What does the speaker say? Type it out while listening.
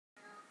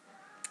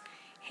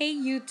Hey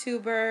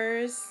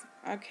YouTubers.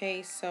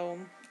 Okay, so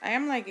I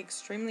am like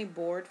extremely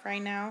bored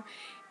right now,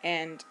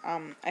 and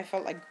I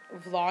felt like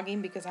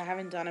vlogging because I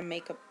haven't done a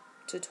makeup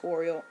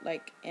tutorial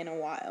like in a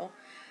while.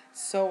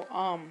 So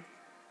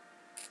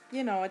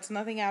it's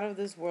nothing out of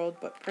this world,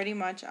 but pretty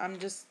much I'm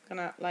just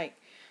gonna like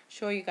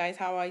show you guys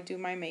how I do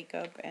my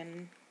makeup,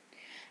 and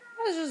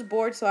I was just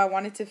bored so I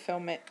wanted to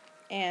film it.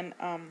 And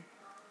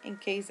in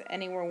case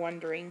any were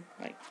wondering,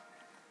 like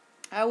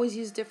I always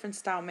use different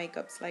style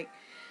makeups. Like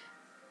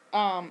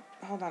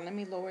hold on, let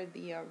me lower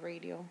the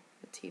radio,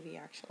 the TV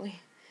actually.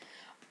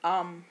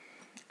 Um,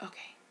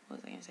 okay, what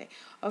was I gonna say?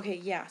 Okay,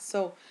 yeah.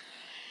 So,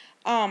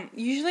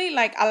 usually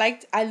like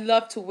I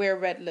love to wear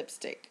red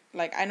lipstick.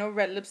 Like I know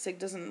red lipstick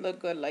doesn't look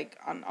good like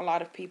on a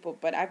lot of people,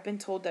 but I've been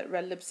told that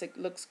red lipstick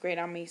looks great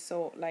on me,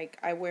 so like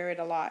I wear it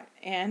a lot.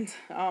 And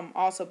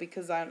also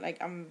because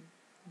I'm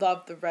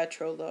love the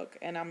retro look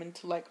and I'm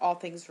into like all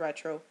things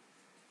retro.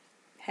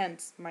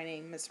 Hence my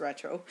name is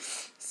Retro.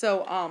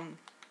 So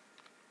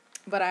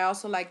but I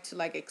also like to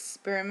like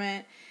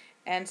experiment,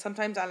 and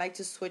sometimes I like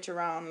to switch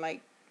around.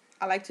 Like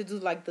I like to do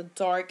like the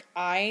dark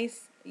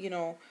eyes,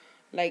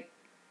 like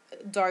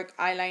dark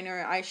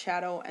eyeliner,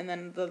 eyeshadow, and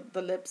then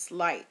the lips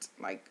light.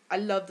 Like I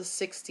love the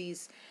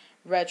 60s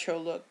retro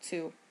look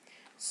too.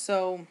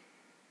 So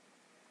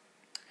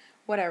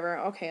whatever.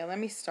 Okay, let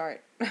me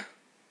start.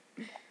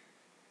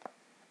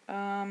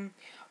 um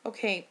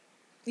okay.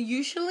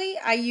 Usually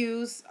I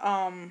use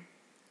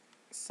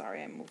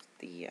sorry, I moved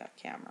the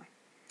camera.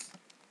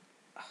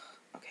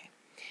 Okay.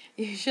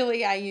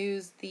 Usually I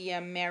use the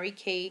Mary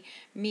Kay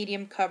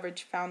medium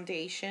coverage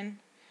foundation,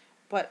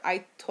 but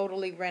I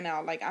totally ran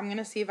out. Like I'm going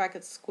to see if I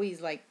could squeeze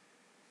like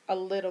a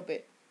little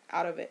bit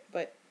out of it,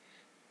 but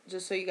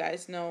just so you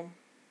guys know,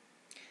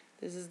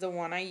 this is the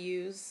one I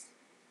use.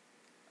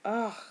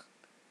 Ugh,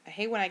 I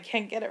hate when I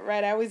can't get it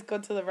right. I always go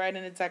to the right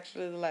and it's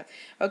actually the left.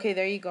 Okay,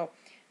 there you go.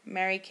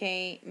 Mary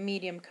Kay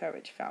medium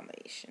coverage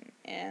foundation.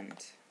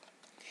 And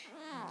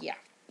yeah,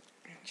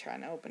 I'm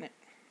trying to open it.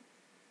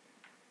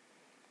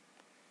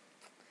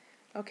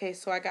 Okay,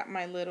 so I got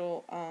my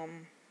little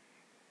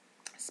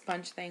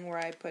sponge thing where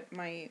I put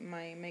my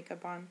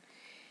makeup on,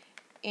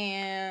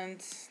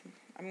 and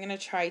I'm gonna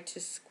try to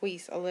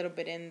squeeze a little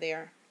bit in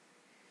there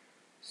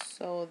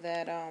so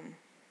that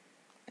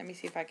let me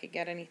see if I could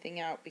get anything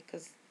out,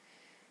 because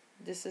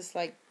this is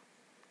like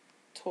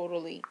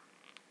totally,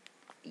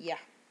 yeah,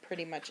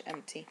 pretty much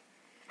empty.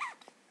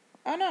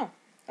 Oh no,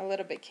 a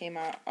little bit came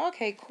out.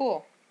 Okay,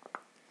 cool.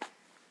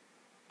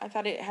 I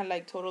thought it had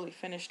like totally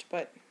finished,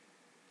 but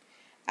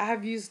I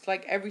have used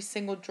like every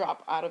single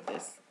drop out of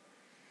this.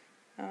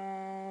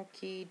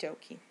 Okie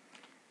dokie.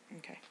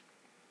 Okay.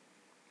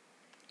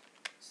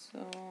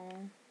 So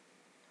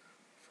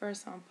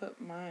first I'll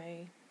put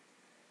my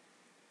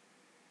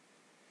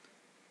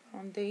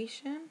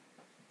foundation.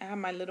 I have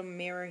my little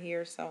mirror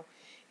here, so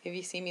if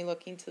you see me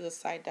looking to the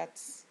side,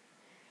 that's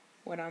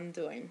what I'm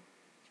doing.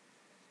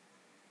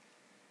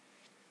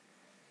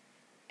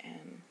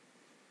 And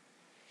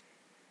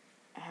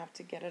I have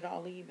to get it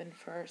all even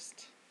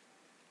first.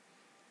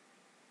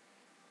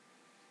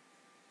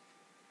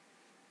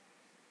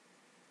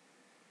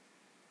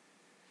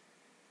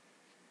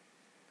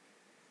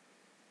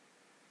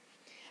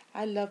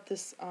 I love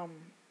this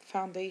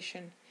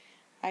foundation.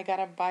 I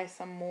gotta buy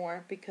some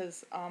more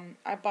because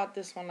I bought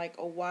this one like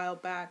a while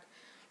back.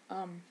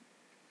 Um,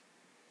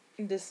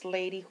 this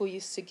lady who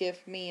used to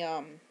give me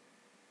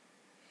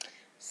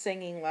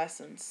singing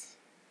lessons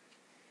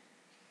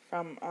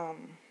from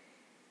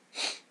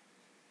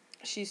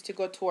she used to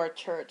go to our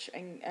church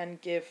and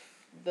give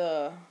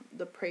the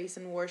praise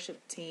and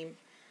worship team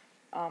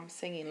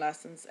singing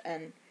lessons,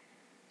 and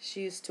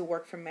she used to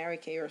work for Mary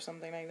Kay or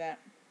something like that.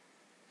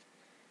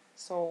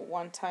 So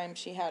one time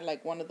she had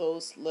like one of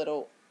those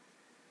little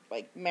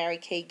like Mary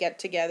Kay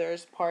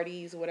get-togethers,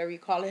 parties, whatever you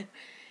call it,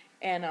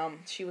 and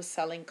she was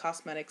selling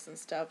cosmetics and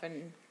stuff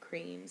and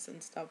creams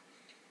and stuff.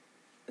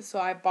 So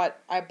I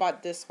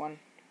bought this one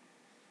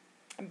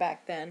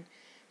back then.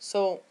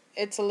 So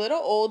it's a little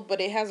old,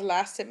 but it has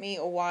lasted me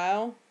a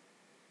while.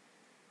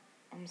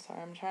 I'm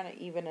sorry, I'm trying to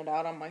even it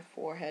out on my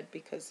forehead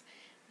because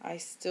I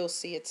still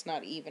see it's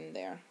not even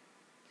there.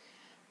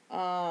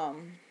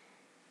 Um,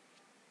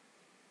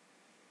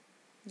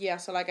 yeah,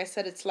 so like I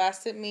said, it's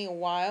lasted me a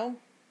while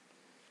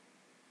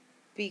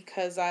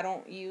because I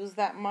don't use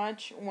that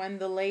much. When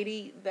the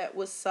lady that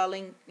was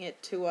selling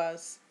it to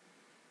us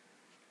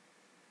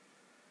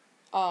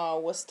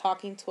was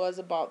talking to us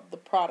about the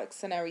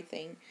products and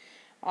everything,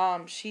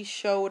 she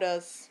showed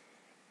us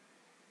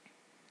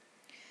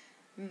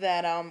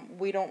that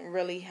we don't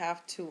really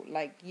have to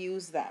like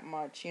use that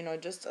much.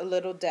 Just a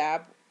little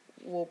dab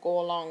will go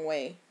a long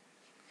way.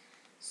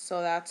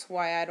 So that's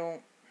why I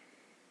don't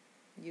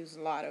use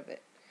a lot of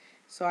it.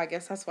 So I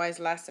guess that's why it's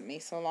lasted me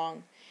so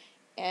long.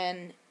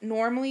 And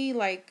normally,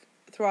 like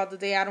throughout the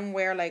day, I don't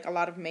wear like a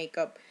lot of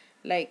makeup.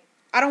 Like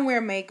I don't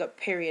wear makeup,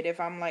 period. If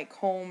I'm like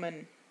home,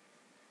 and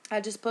I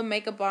just put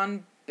makeup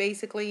on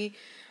basically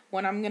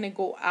when I'm gonna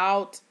go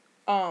out.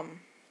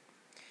 Um,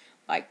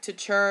 like to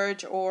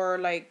church or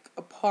like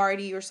a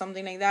party or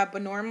something like that.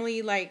 But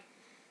normally, like,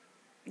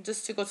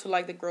 just to go to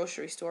like the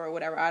grocery store or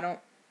whatever, I don't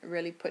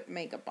really put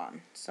makeup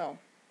on. So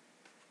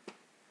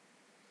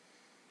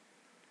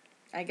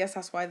I guess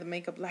that's why the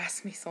makeup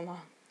lasts me so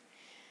long.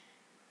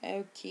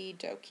 Okie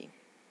dokie.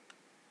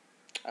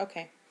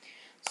 Okay,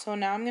 so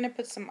now I'm gonna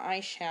put some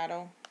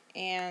eyeshadow,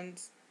 and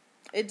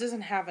it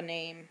doesn't have a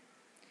name.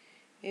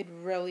 It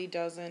really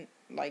doesn't.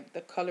 Like,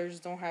 the colors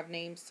don't have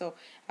names. So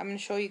I'm gonna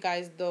show you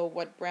guys though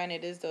what brand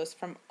it is though. It's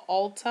from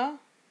Ulta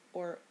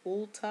or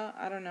Ulta.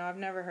 I don't know. I've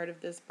never heard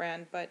of this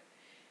brand, but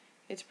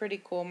it's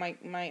pretty cool. My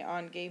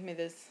aunt gave me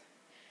this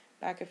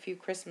back a few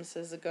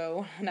Christmases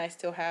ago, and I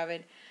still have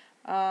it.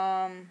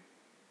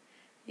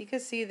 You can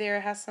see there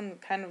it has some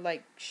kind of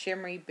like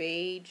shimmery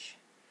beige.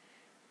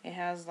 It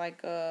has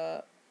like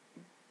a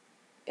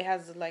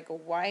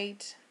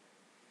white,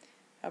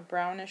 a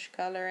brownish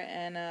color,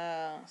 and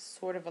a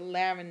sort of a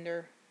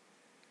lavender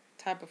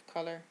type of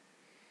color.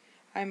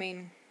 I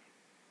mean,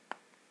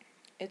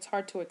 it's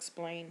hard to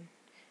explain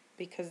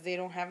because they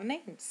don't have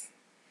names.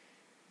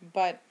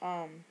 But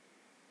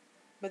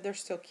they're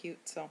still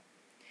cute, so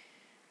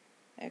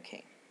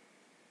okay.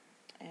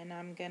 And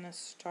I'm gonna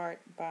start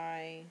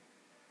by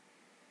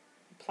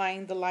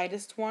applying the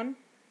lightest one,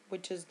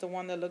 which is the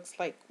one that looks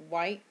like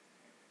white.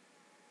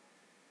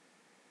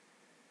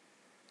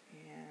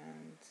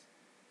 And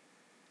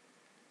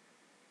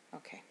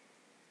okay.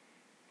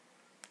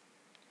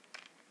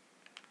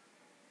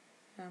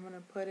 And I'm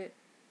gonna put it,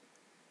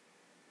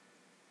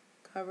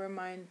 cover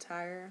my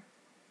entire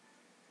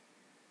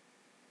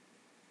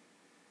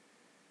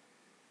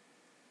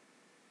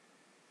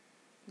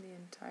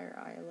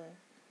eyelid.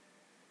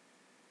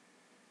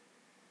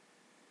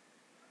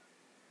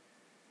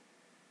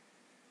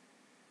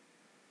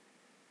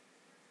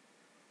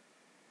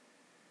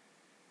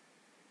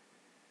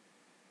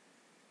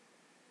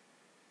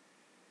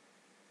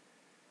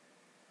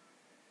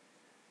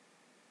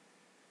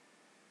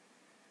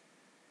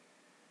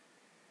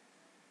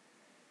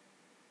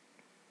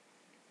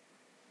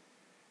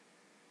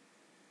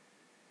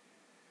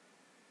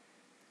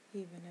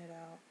 Even it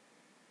out.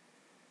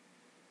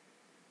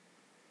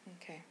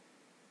 Okay.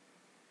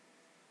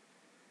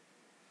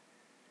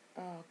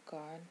 Oh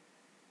God.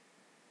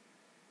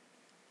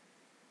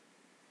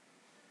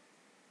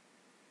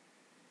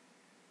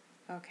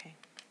 Okay.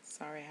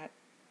 Sorry, I had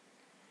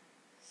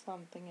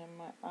something in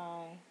my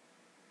eye.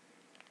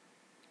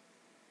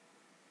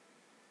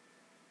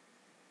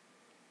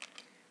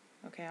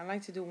 Okay, I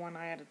like to do one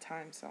eye at a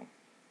time, so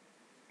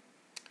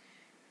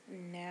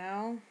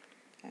now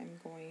I'm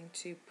going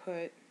to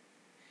put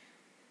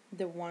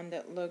the one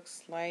that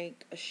looks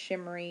like a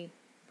shimmery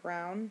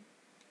brown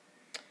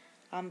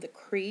on the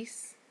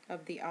crease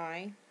of the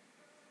eye.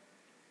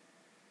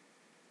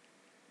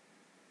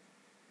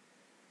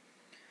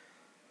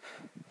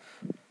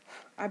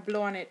 I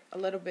blow on it a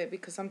little bit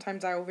because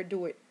sometimes I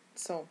overdo it,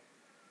 so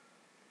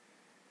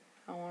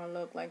I don't want to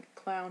look like a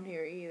clown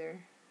here either.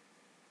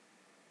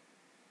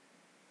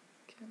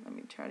 Okay, let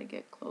me try to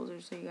get closer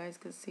so you guys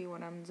can see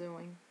what I'm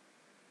doing.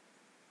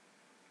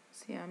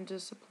 See, I'm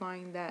just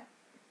applying that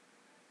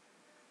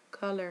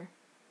color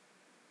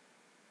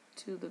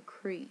to the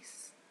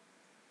crease.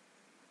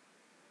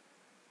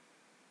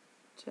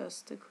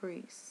 Just the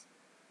crease.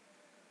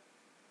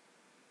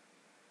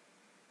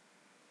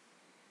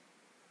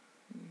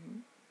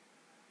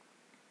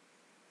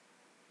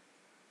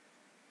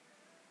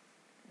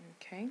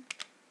 Okay.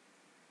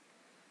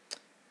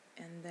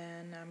 And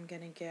then I'm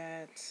gonna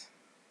get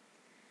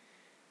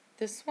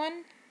this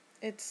one.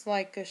 It's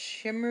like a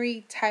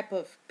shimmery type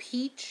of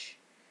peach.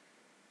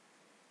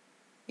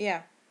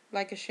 Yeah,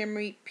 like a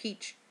shimmery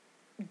peach,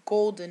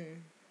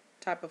 golden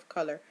type of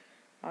color.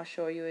 I'll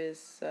show you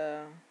is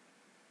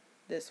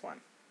this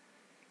one.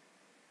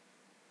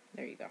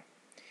 There you go.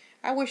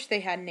 I wish they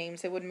had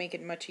names. It would make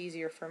it much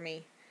easier for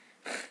me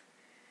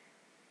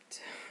to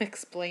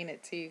explain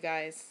it to you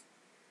guys.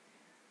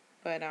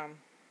 But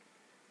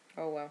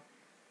oh well.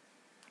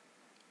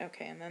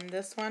 Okay, and then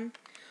this one,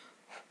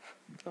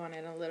 go on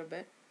in a little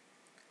bit.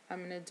 I'm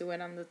going to do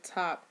it on the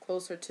top,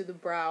 closer to the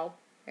brow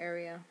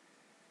area.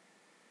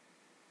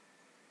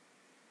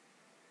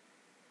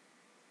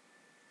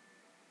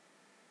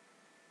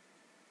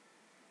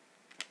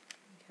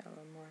 Get a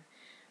little more.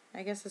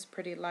 I guess it's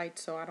pretty light,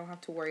 so I don't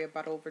have to worry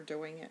about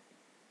overdoing it.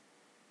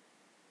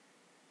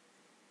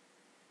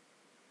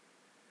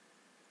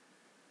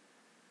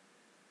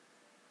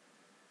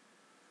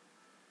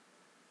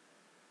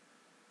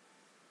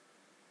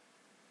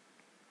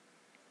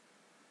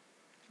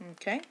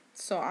 Okay,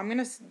 so I'm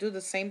going to do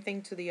the same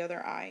thing to the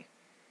other eye.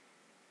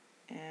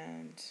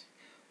 And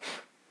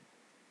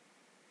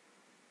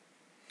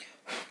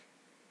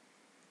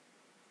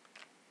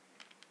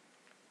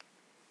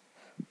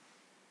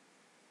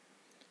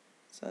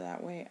so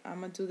that way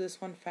I'm going to do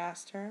this one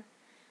faster.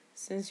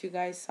 Since you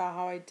guys saw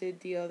how I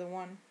did the other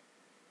one,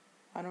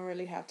 I don't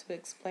really have to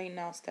explain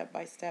now step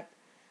by step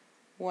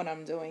what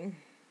I'm doing.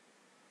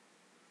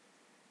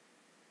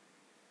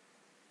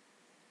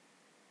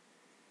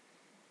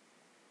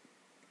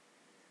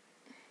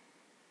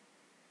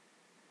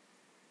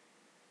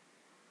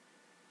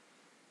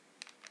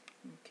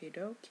 Okie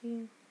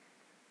dokie.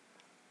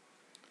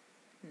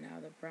 Now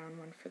the brown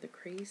one for the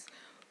crease.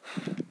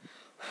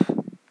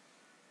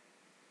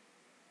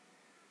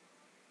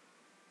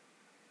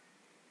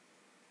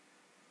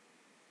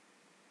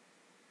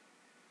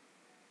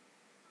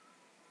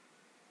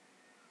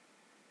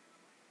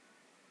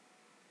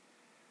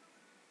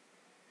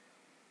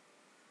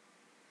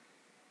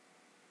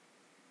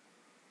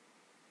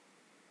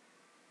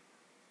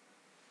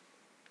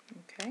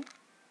 Okay.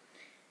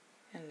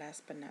 And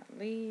last but not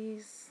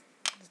least,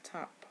 the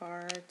top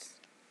parts.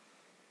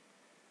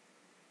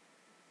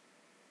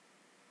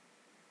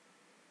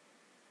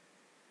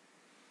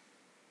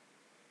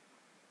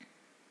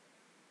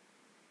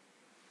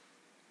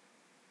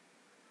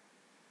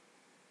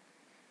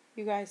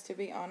 You guys, to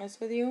be honest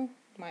with you,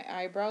 my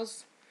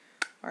eyebrows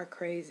are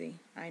crazy.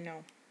 I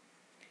know.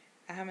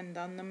 I haven't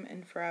done them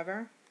in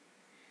forever.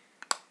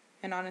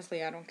 And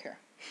honestly, I don't care.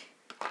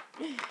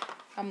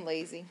 I'm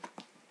lazy.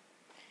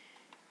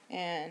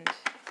 And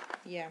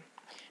yeah.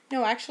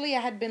 No, actually, I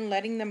had been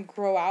letting them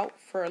grow out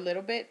for a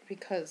little bit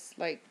because,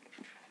 like,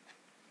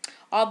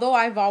 although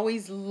I've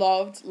always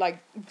loved, like,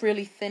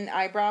 really thin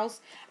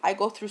eyebrows, I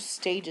go through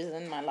stages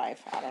in my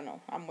life. I don't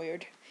know. I'm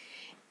weird.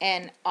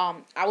 And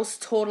I was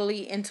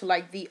totally into,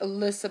 like, the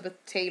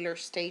Elizabeth Taylor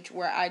stage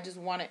where I just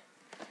wanted,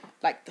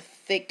 like, the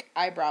thick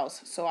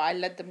eyebrows. So I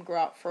let them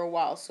grow out for a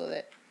while so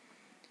that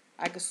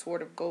I could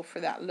sort of go for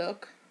that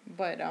look.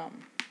 But,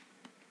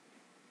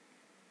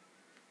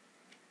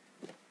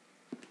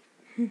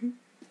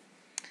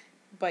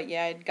 but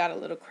yeah, it got a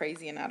little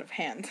crazy and out of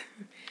hand.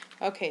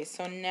 Okay,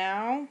 so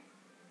now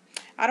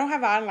I don't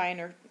have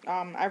eyeliner.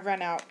 I've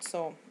run out,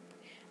 so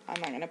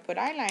I'm not gonna put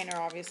eyeliner,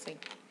 obviously.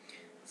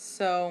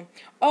 So,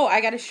 oh, I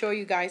gotta show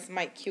you guys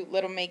my cute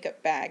little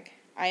makeup bag.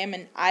 I am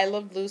an I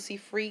Love Lucy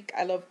freak.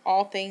 I love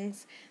all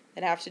things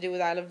that have to do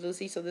with I Love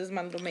Lucy. So this is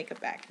my little makeup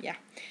bag. Yeah.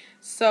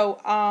 So,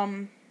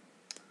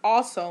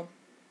 also,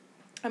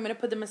 I'm gonna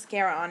put the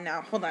mascara on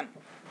now. Hold on.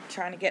 I'm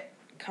trying to get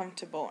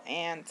comfortable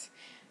and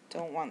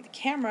don't want the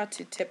camera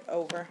to tip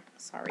over.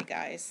 Sorry,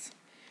 guys.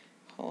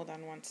 Hold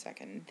on one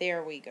second.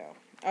 There we go.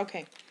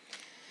 Okay.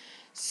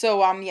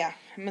 So, yeah,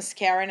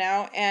 mascara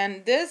now.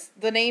 And this,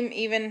 the name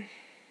even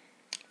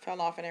fell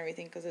off and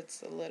everything because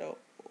it's a little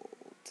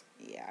old.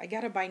 Yeah, I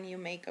gotta buy new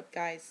makeup,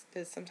 guys,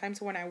 because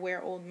sometimes when I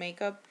wear old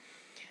makeup,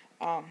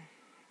 um,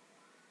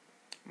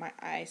 my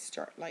eyes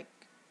start, like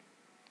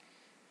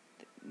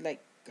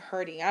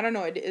hurting. I don't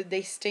know,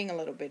 they sting a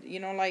little bit.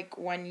 You know, like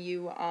when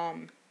you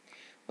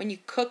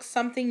cook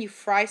something, you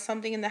fry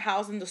something in the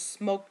house and the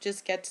smoke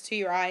just gets to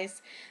your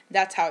eyes.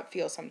 That's how it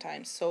feels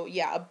sometimes. So,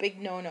 yeah, a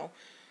big no-no.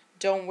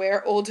 Don't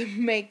wear old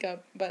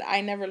makeup, but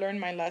I never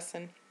learned my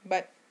lesson.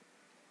 But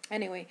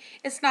anyway,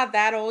 it's not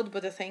that old,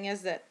 but the thing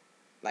is that,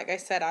 like I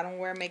said, I don't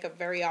wear makeup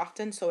very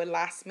often, so it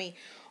lasts me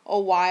a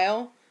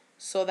while.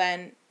 So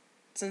then,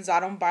 since I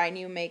don't buy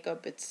new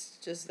makeup, it's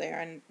just there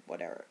and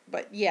whatever.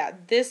 But yeah,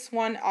 this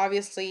one,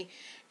 obviously,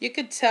 you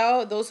could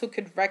tell, those who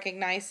could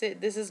recognize it,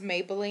 this is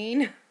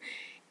Maybelline.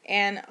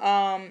 And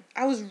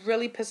I was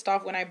really pissed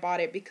off when I bought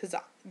it because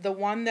the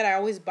one that I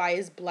always buy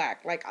is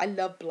black. Like, I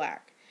love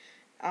black.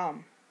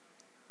 Um,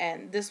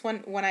 and this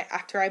one,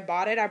 after I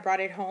bought it, I brought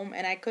it home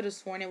and I could have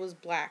sworn it was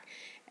black.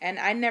 And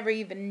I never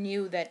even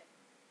knew that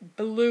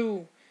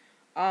blue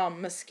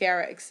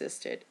mascara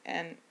existed.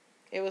 And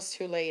it was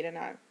too late, and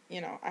I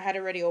had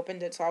already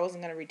opened it, so I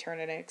wasn't going to return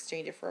it and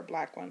exchange it for a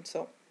black one.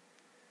 So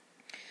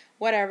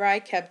whatever, I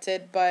kept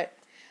it, but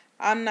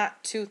I'm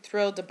not too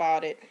thrilled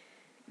about it.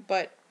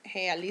 But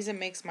hey, at least it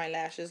makes my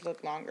lashes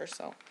look longer,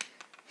 so.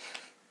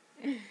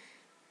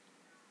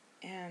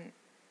 And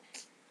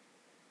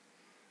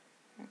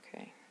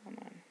okay, hold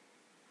on.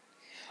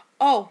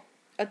 Oh,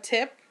 a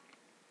tip.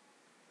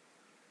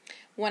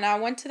 When I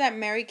went to that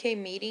Mary Kay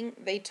meeting,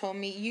 they told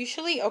me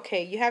usually,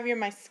 okay, you have your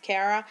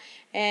mascara,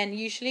 and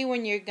usually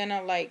when you're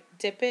gonna like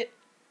dip it,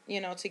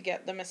 to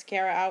get the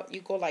mascara out,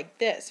 you go like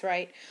this,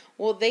 right?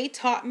 Well, they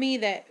taught me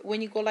that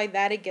when you go like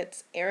that, it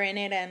gets air in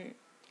it and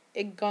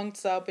it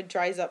gunks up, it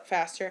dries up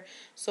faster.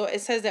 So it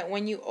says that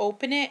when you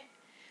open it,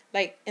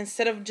 like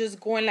instead of just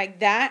going like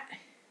that,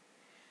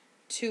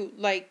 to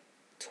like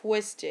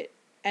twist it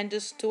and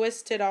just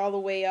twist it all the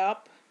way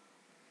up,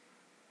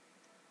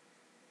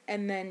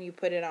 and then you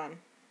put it on.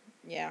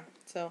 Yeah,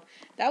 so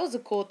that was a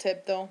cool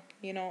tip though,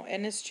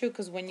 and it's true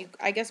because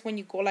I guess when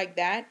you go like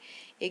that,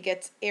 it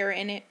gets air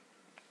in it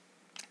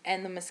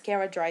and the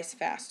mascara dries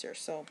faster,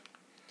 so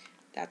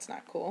that's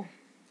not cool.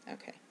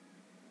 Okay.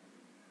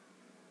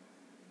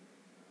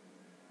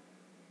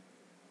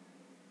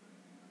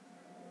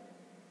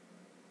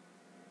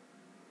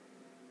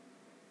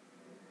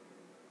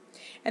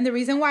 And the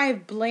reason why I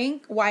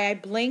blink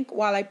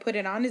while I put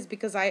it on is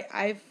because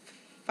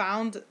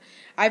found,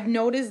 I've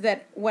noticed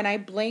that when I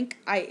blink,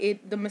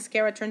 the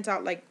mascara turns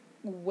out like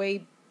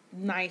way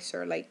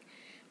nicer. Like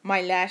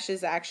my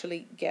lashes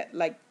actually get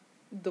like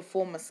the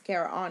full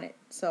mascara on it.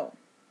 So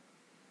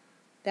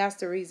that's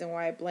the reason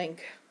why I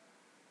blink.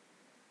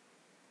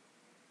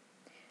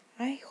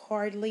 I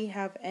hardly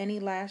have any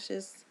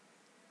lashes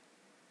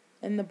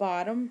in the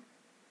bottom.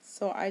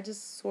 So I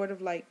just sort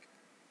of like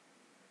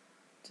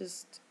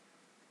just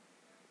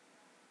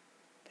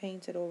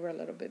paint it over a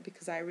little bit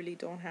because I really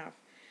don't have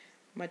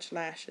much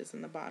lashes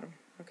in the bottom.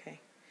 Okay,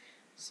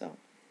 so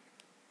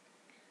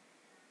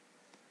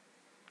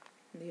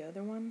the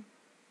other one.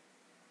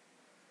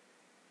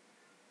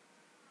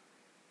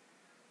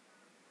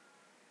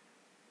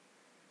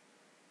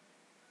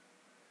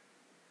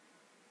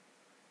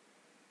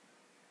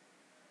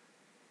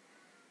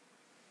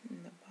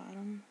 In the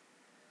bottom.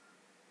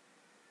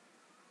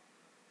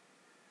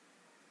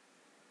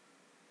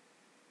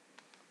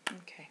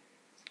 Okay.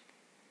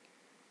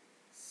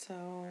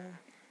 So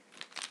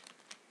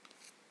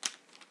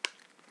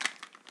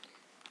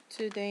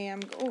today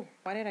oh,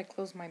 why did I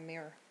close my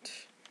mirror?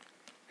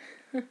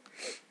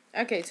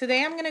 Okay,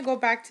 today I'm gonna go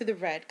back to the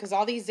red because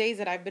all these days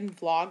that I've been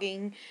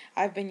vlogging,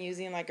 I've been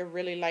using like a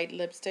really light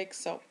lipstick,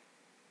 so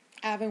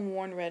I haven't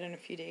worn red in a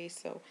few days,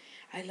 so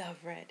I love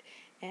red.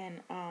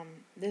 And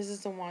this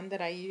is the one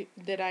that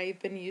I've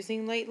been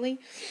using lately,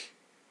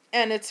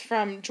 and it's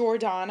from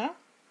Jordana,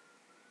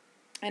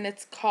 and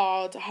it's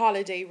called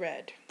Holiday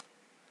Red.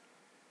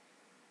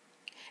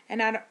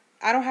 And I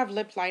don't have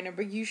lip liner,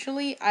 but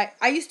usually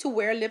I used to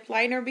wear lip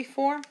liner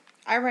before.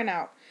 I ran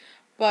out.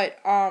 But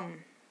I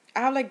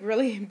have like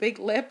really big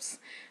lips,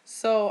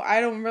 so I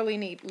don't really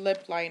need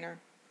lip liner.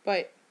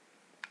 But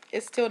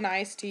it's still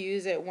nice to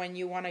use it when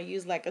you want to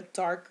use like a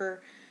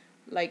darker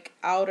like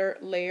outer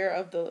layer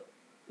of the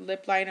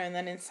lip liner, and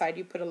then inside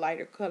you put a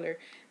lighter color.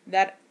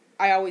 That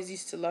I always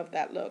used to love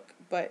that look.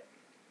 But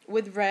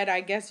with red,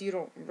 I guess you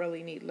don't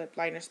really need lip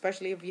liner,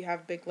 especially if you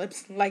have big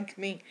lips like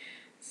me.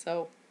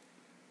 So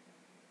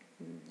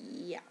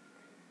yeah.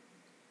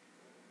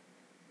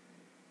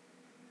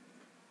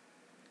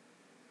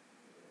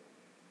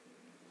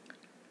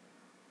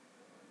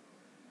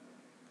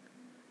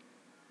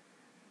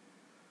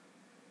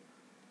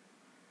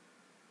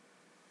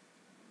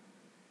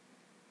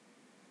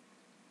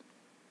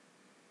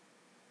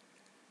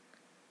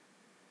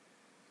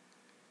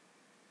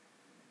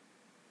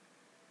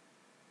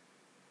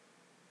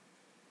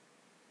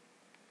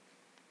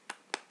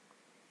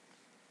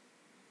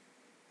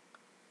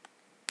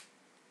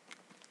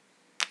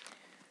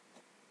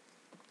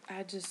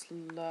 I just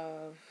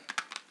love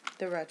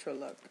the retro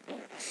look.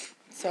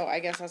 So I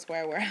guess that's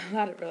why I wear a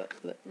lot of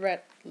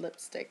red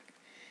lipstick.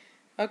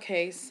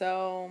 Okay,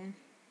 so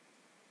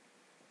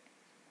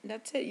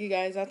that's it, you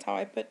guys. That's how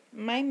I put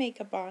my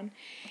makeup on.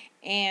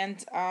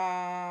 And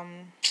I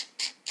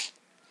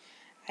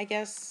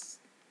guess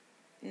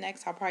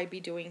next I'll probably be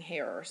doing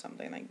hair or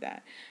something like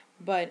that.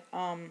 But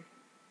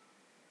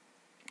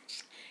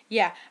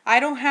yeah,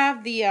 I don't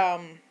have the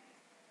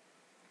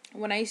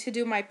when I used to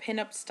do my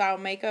pinup style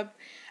makeup,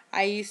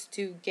 I used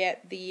to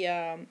get the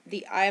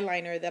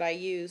eyeliner that I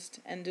used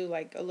and do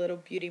like a little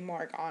beauty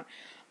mark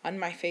on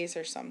my face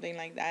or something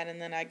like that,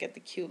 and then I get the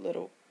cute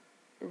little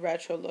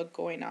retro look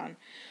going on.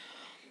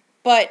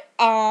 But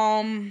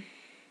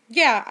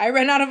yeah, I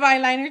ran out of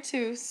eyeliner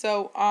too,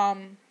 so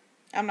I'm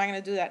not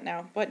gonna do that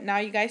now. But now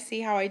you guys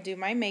see how I do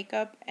my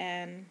makeup,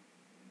 and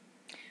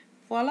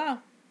voila,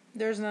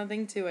 there's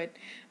nothing to it.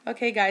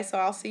 Okay, guys, so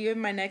I'll see you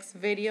in my next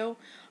video.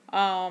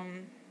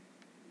 Um,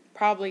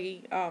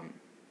 Probably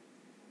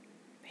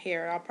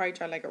hair. I'll probably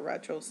try like a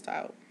retro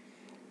style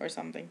or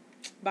something.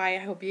 Bye. I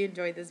hope you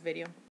enjoyed this video.